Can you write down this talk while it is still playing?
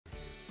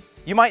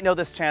You might know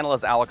this channel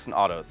as Alex and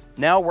Autos.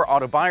 Now we're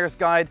Auto Buyer's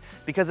Guide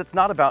because it's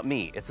not about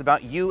me, it's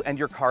about you and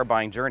your car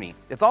buying journey.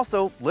 It's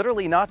also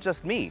literally not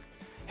just me.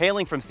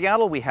 Hailing from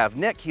Seattle, we have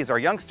Nick. He's our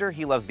youngster.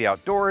 He loves the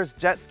outdoors,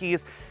 jet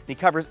skis, and he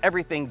covers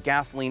everything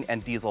gasoline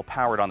and diesel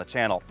powered on the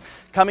channel.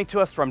 Coming to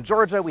us from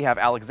Georgia, we have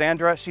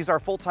Alexandra. She's our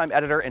full-time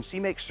editor, and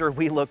she makes sure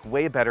we look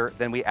way better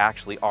than we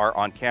actually are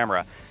on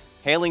camera.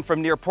 Hailing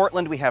from near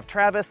Portland, we have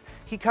Travis.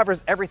 He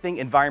covers everything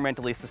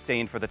environmentally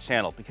sustained for the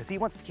channel because he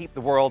wants to keep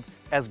the world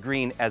as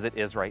green as it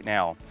is right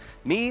now.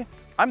 Me,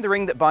 I'm the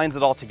ring that binds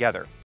it all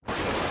together.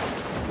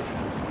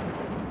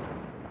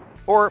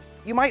 Or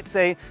you might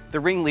say the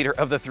ringleader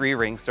of the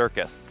three-ring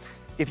circus.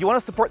 If you want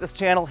to support this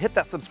channel, hit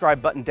that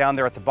subscribe button down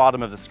there at the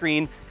bottom of the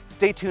screen.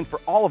 Stay tuned for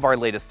all of our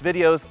latest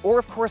videos, or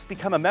of course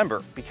become a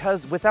member,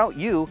 because without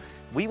you,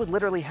 we would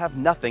literally have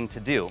nothing to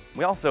do.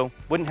 We also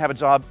wouldn't have a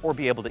job or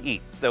be able to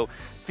eat. So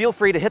feel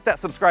free to hit that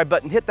subscribe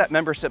button, hit that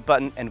membership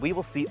button, and we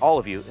will see all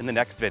of you in the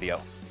next video.